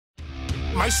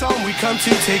My song, we come to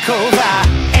take over.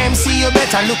 MC, you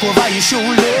better look over your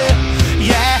shoulder.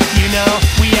 Yeah, you know,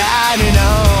 we are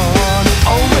on.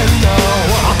 Oh, well, no.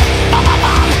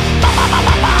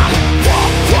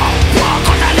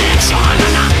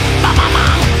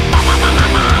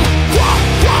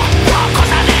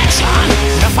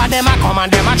 Enough of them a come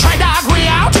and them a try to agree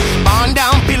out. On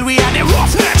down pill, we are the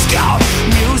roughneck scout.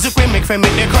 Music we make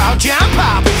the crowd jump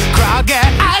up. Crowd get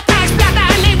high, thanks, blood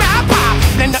and the rapper.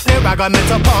 Blend up the ragga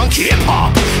metal punk hip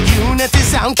hop. Unity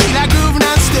sound, killer groove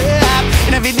non-stop.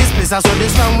 In every displace, so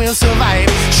this one will survive.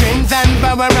 Strength and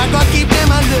power, I gotta keep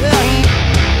them alive.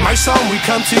 My song, we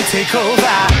come to take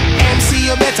over. MC,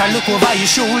 you better look over your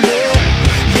shoulder.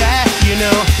 Yeah, you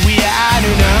know, we are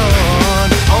on.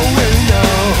 Oh, well, no.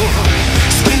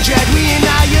 Skin dread, we in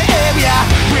your area.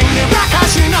 Bring the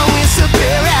rockers, you know we're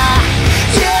superior.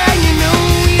 Yeah, you know,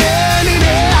 yeah,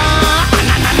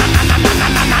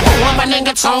 when they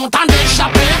get out and they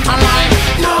shop it online.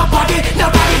 Nobody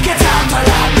gets out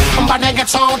alive. But they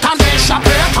get out and they shop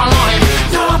it online.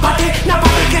 Nobody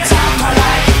gets out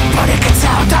alive. But they get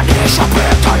out and they shop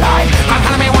it online. I'm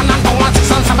telling me 1 and 2 and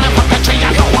 6 and 7 and 43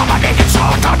 and nobody gets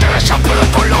out and they shop it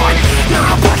online.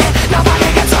 Nobody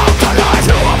gets out alive.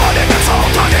 Nobody gets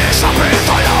out and they shop it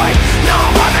online.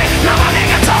 Nobody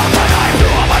gets out alive.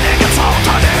 Nobody gets out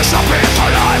and they shop it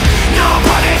online.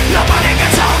 Nobody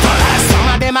gets out alive. Some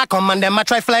of them a come and them a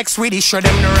try flex with it. Show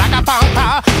them the ragga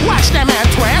pampa. Watch them head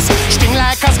twist. Sting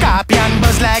like a scorpion,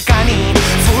 buzz like an e.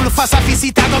 Full of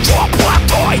sophisticated, go drop what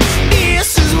toy.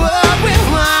 This is what we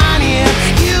want here.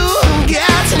 You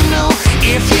got to know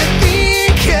if you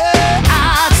think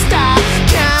I'd stop,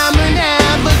 come and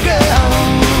have a go.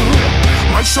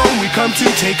 My song, we come to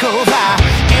take over.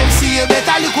 MC, you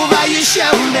better look over your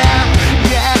shoulder.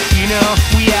 Yeah, you know,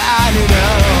 we are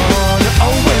on.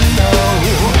 Oh, well, no.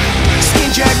 Skin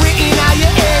dread, we in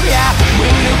your area.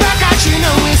 Bring the rock out, you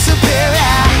know we're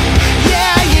superior.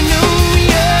 Yeah, you know,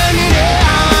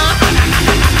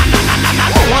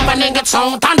 Nobody gets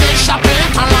out and they shop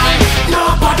it online.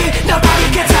 Nobody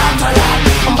gets out alive.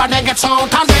 Nobody gets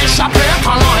out and they shop it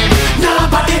online.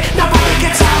 Nobody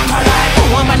gets out alive.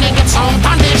 Nobody gets out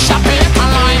and they shop it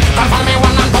online. Come follow me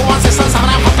 1 and 2 and 6 and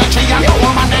 7 and 43 and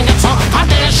nobody gets out and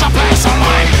they shop it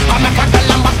online. I make a tell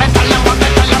them what they tell them what they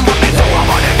tell them what they do.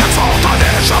 Nobody gets out and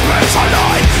they shop it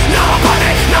online. Nobody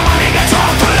gets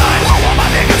out alive.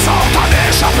 Nobody gets out and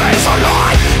they shop it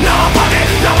online. Nobody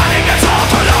gets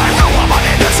out alive.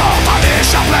 Nobody gets out and they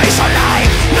shop it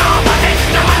alive. Nobody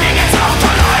gets out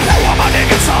alive. Nobody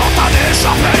gets out and they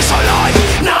shop it alive.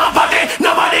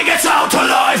 Nobody gets out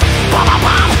alive. Bam bam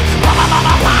bam bam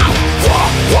bam bam.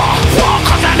 Walk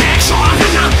on the next one.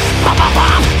 Bam bam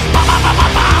bam bam bam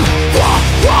bam bam.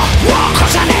 Walk on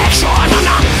the next one.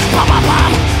 Bam bam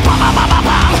bam bam bam bam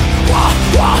bam.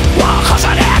 Walk on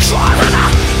the next one.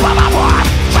 Bam bam bam.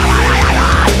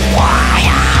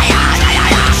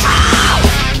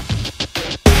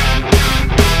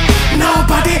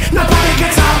 Nobody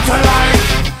gets out alive.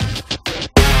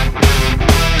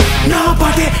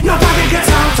 Nobody gets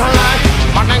out alive.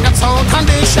 But then gets out and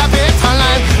they shop it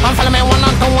online. And follow me 1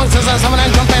 and 2 and 6 and 7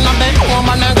 and jumping up there.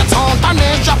 But then gets out and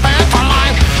they shop it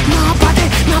online. Nobody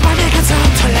gets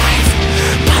out alive.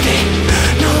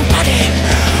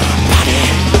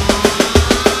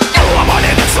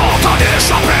 Nobody gets out and they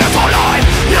shop it online.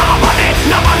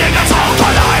 Nobody gets out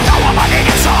alive. Nobody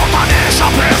gets out and they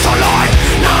shop it online.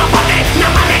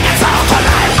 Nobody gets out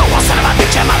alive. No one said about the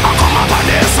gym and I'll come up on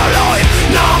this alive.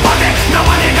 Nobody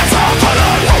gets out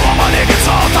alive. Nobody gets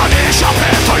out and they shop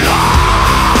it alive.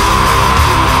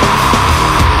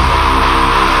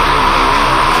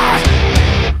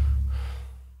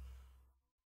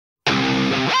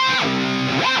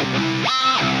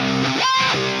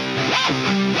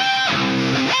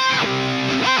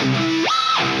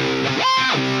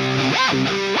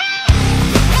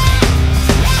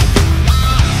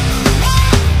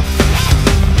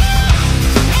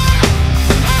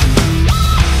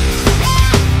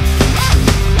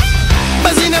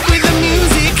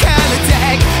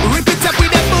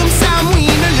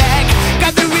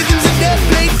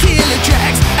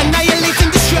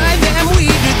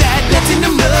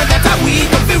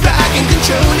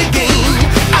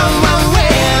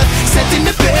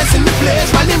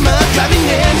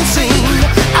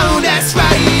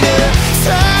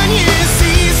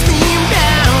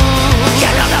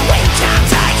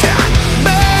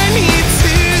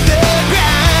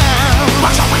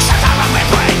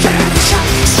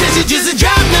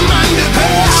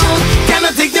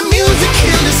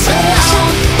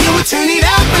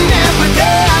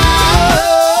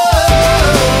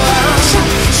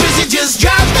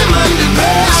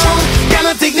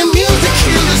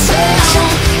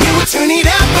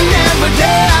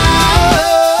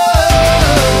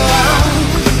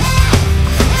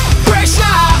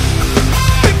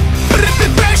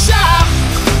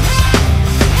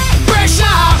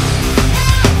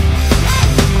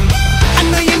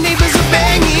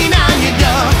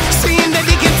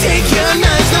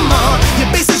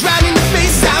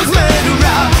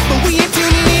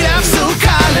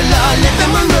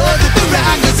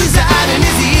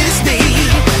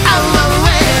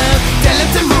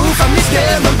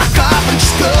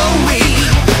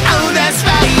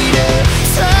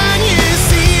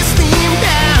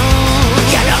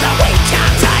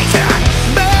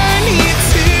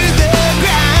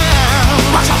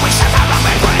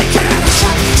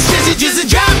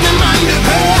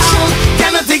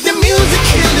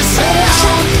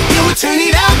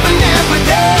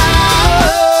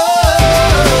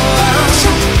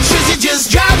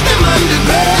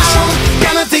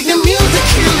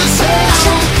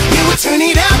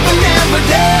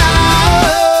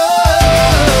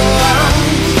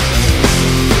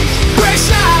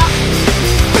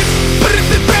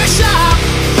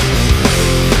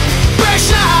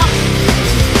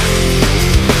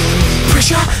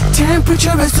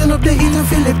 temperature rising up the heat and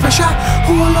feel the pressure.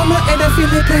 Hold on my head and feel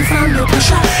the pain from the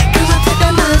pressure. Can I take the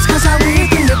noise cause I will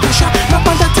bring the pressure. No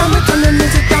by the time we turn the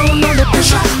music down, all the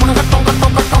pressure. Wanna go,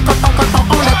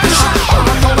 the pressure.